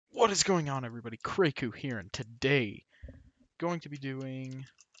What is going on, everybody? Kraku here, and today going to be doing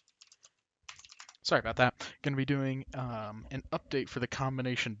sorry about that. Going to be doing an update for the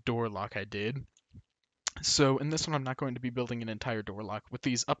combination door lock I did. So in this one, I'm not going to be building an entire door lock. With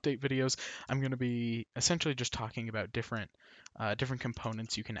these update videos, I'm going to be essentially just talking about different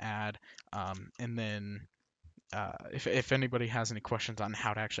components you can add, and then if anybody has any questions on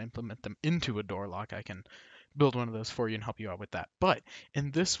how to actually implement them into a door lock, I can build one of those for you and help you out with that. But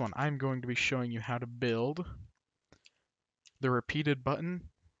in this one, I'm going to be showing you how to build the repeated button.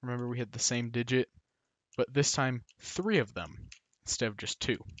 Remember, we had the same digit, but this time 3 of them instead of just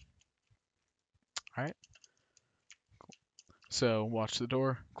 2. All right, so watch the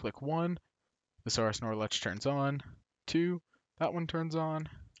door, click 1, this RS-NOR latch turns on, 2, that one turns on,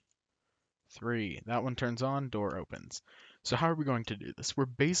 3, that one turns on, door opens. So how are we going to do this? We're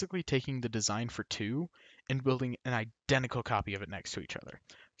basically taking the design for 2 and building an identical copy of it next to each other.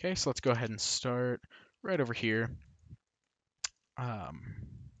 Okay, so let's go ahead and start right over here. Um,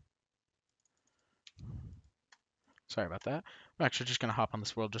 Sorry about that. I'm actually just gonna hop on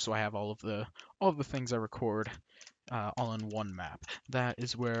this world just so I have all of the things I record all in one map. That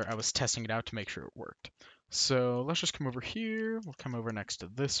is where I was testing it out to make sure it worked. So let's just come over here. We'll come over next to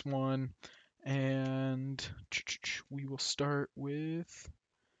this one, and we will start with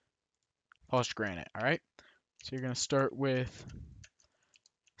polished granite. All right. So you're gonna start with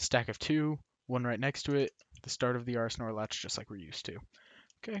stack of 2, one right next to it, the start of the RS-NOR latch, just like we're used to.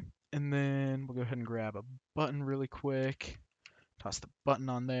 Okay. And then we'll go ahead and grab a button really quick. Toss the button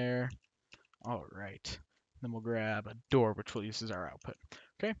on there. All right. Then we'll grab a door, which we'll use as our output.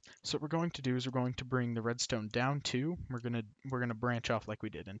 Okay. So what we're going to do is we're going to bring the redstone down 2. We're gonna branch off like we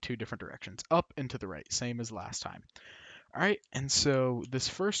did in 2 different directions, up and to the right, same as last time. All right. And so this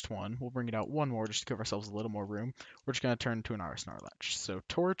first one, we'll bring it out 1 more just to give ourselves a little more room. We're just gonna turn into an RS-NOR latch. So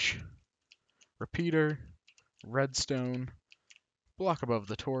torch, repeater, redstone, block above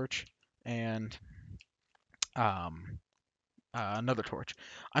the torch, and another torch.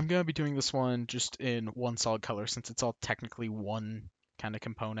 I'm going to be doing this one just in one solid color since it's all technically one kind of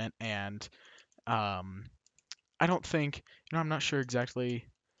component, and um, I don't think, I'm not sure exactly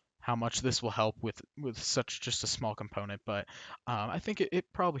how much this will help with such just a small component, but I think it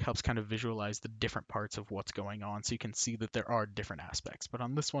probably helps kind of visualize the different parts of what's going on so you can see that there are different aspects. But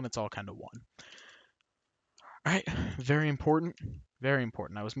on this one, it's all kind of one. All right, very important, very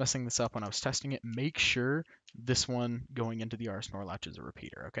important. I was messing this up when I was testing it. Make sure this one going into the RS-NOR latch is a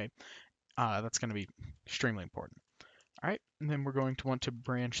repeater, okay? That's going to be extremely important. All right, and then we're going to want to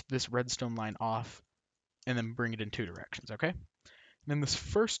branch this redstone line off and then bring it in 2 directions, okay? And in this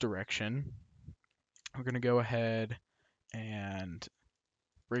first direction, we're going to go ahead and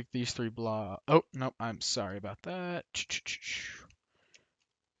break these 3 blocks. Oh, no, I'm sorry about that.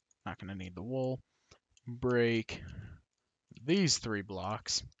 Not going to need the wool. Break these 3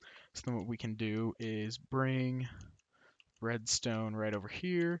 blocks. So then what we can do is bring redstone right over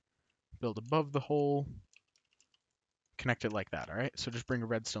here, build above the hole, connect it like that, all right? So just bring a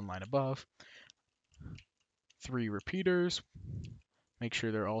redstone line above, 3 repeaters, make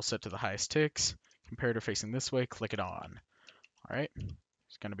sure they're all set to the highest ticks, comparator facing this way, click it on, all right?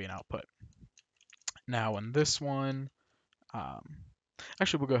 It's gonna be an output. Now on this one,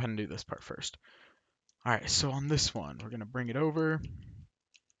 actually we'll go ahead and do this part first. All right, so on this one, we're gonna bring it over,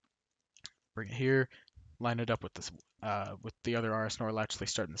 bring it here, line it up with this, with the other RS-NOR latch, they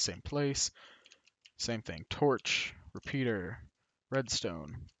start in the same place. Same thing, torch, repeater,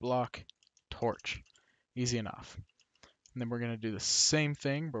 redstone, block, torch. Easy enough. And then we're going to do the same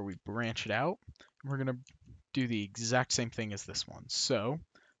thing where we branch it out. We're going to do the exact same thing as this one. So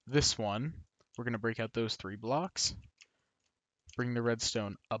this one, we're going to break out those 3 blocks, bring the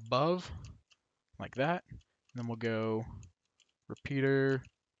redstone above like that. And then we'll go repeater,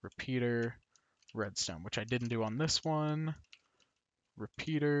 repeater, redstone, which I didn't do on this one.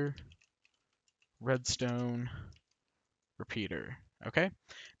 Repeater, redstone, repeater. Okay,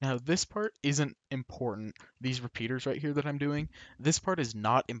 now this part isn't important. These repeaters right here that I'm doing, this part is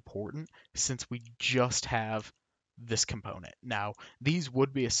not important since we just have this component. Now, these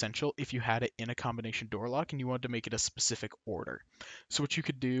would be essential if you had it in a combination door lock and you wanted to make it a specific order. So what you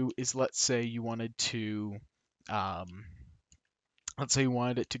could do is, let's say you wanted to, let's say you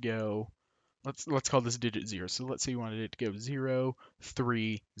wanted it to go, let's call this digit 0. So let's say you wanted it to go 0,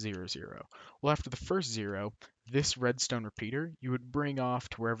 3, 0, 0. Well, after the first 0, this redstone repeater, you would bring off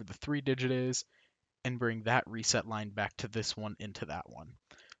to wherever the 3 digit is and bring that reset line back to this one into that one.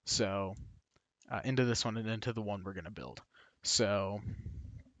 So into this one and into the one we're going to build. So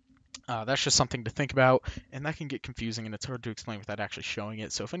That's just something to think about, and that can get confusing and it's hard to explain without actually showing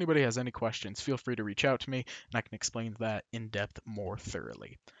it. So if anybody has any questions, feel free to reach out to me and I can explain that in depth more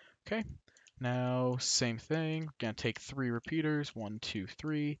thoroughly. Okay, now same thing. We're going to take 3 repeaters, 1, 2,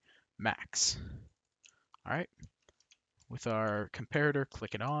 3, max. All right, with our comparator,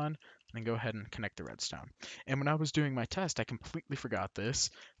 click it on, and then go ahead and connect the redstone. And when I was doing my test, I completely forgot this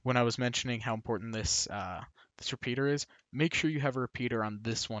when I was mentioning how important this repeater is. Make sure you have a repeater on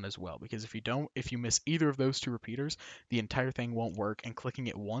this one as well, because if you don't, if you miss either of those 2 repeaters, the entire thing won't work, and clicking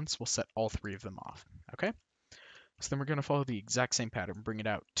it once will set all 3 of them off. Okay? So then we're going to follow the exact same pattern. Bring it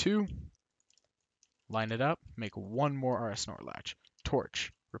out 2, line it up, make 1 more RS NOR latch,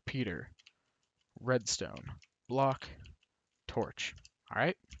 torch, repeater, redstone, block, torch. All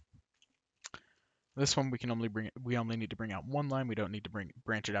right. This one we only need to bring out 1 line. We don't need to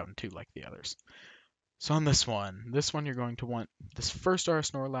branch it out in 2 like the others. So on this one you're going to want this first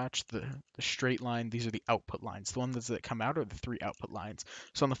RS NOR latch, the straight line. These are the output lines. The ones that come out are the 3 output lines.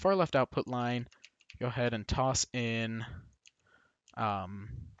 So on the far left output line, go ahead and toss in an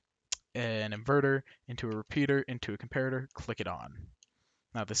inverter into a repeater into a comparator. Click it on.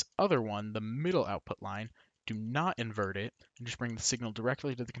 Now this other one, the middle output line, do not invert it and just bring the signal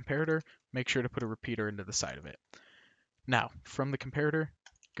directly to the comparator. Make sure to put a repeater into the side of it. Now, from the comparator,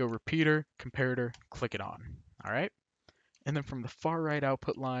 go repeater, comparator, click it on. All right? And then from the far right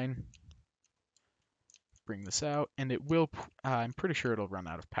output line, bring this out, and it will, I'm pretty sure it'll run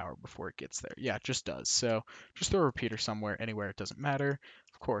out of power before it gets there. Yeah, it just does. So just throw a repeater somewhere, anywhere, it doesn't matter.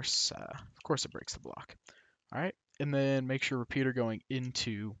 Of course it breaks the block. All right? And then make sure repeater going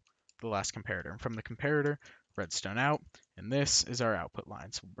into the last comparator. And from the comparator, redstone out, and this is our output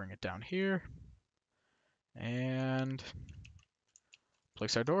line. So we'll bring it down here and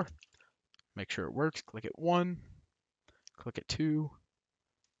place our door. Make sure it works. Click it 1, click it 2,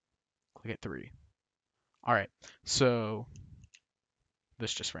 click it 3. All right, so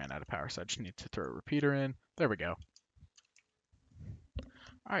this just ran out of power, so I just need to throw a repeater in. There we go.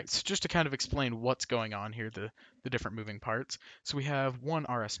 All right, so just to kind of explain what's going on here, the different moving parts. So we have 1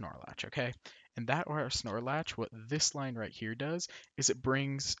 RS NOR latch, okay? And that RS NOR latch, what this line right here does is it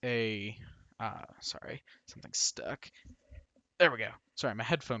brings a, sorry, something's stuck. There we go. Sorry, my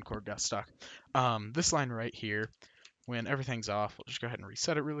headphone cord got stuck. This line right here, when everything's off, we'll just go ahead and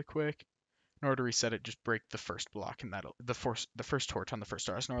reset it really quick. In order to reset it, just break the first block, and that'll the first torch on the first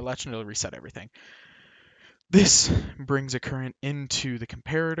RS NOR latch, and it'll reset everything. This brings a current into the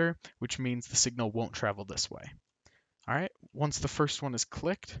comparator, which means the signal won't travel this way. All right, once the first one is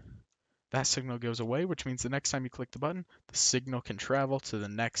clicked, that signal goes away, which means the next time you click the button, the signal can travel to the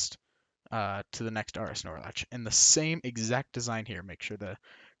next RS NOR latch. And the same exact design here. Make sure the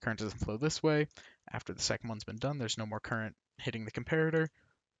current doesn't flow this way. After the second one's been done, there's no more current hitting the comparator.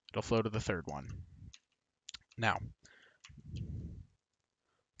 It'll flow to the third one. Now,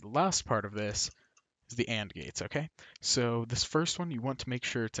 the last part of this is the AND gates, okay? So this first one, you want to make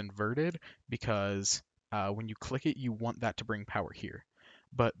sure it's inverted because when you click it, you want that to bring power here.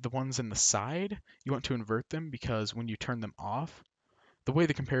 But the ones in the side, you want to invert them because when you turn them off, the way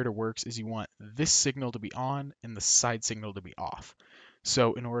the comparator works is you want this signal to be on and the side signal to be off.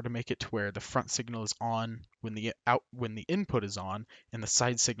 So in order to make it to where the front signal is on when the input is on and the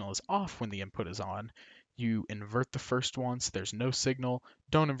side signal is off when the input is on, you invert the first one so there's no signal.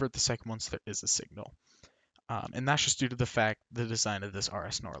 Don't invert the second one so there is a signal. And that's just due to the fact the design of this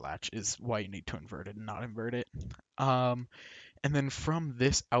RS NOR latch is why you need to invert it and not invert it. And then from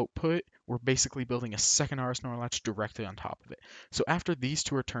this output, we're basically building a second RS NOR latch directly on top of it. So after these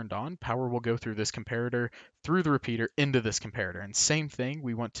 2 are turned on, power will go through this comparator, through the repeater, into this comparator. And same thing,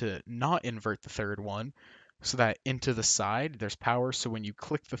 we want to not invert the third one so that into the side, there's power. So when you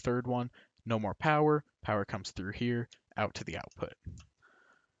click the third one, no more power. Power comes through here, out to the output.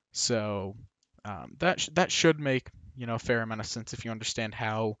 So that should make a fair amount of sense if you understand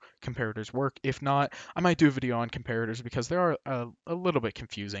how comparators work. If not, I might do a video on comparators because they are a little bit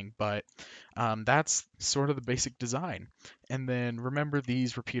confusing, but that's sort of the basic design. And then remember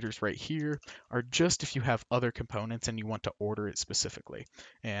these repeaters right here are just if you have other components and you want to order it specifically.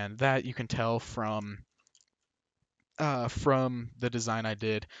 And that you can tell from the design I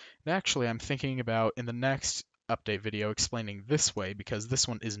did. And actually, I'm thinking about in the next update video explaining this way because this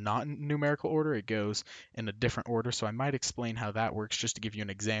one is not in numerical order, it goes in a different order, so I might explain how that works just to give you an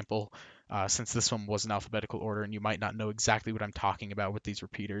example since this one was in alphabetical order and you might not know exactly what I'm talking about with these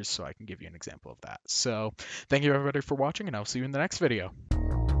repeaters, so I can give you an example of that. So thank you everybody for watching and I'll see you in the next video.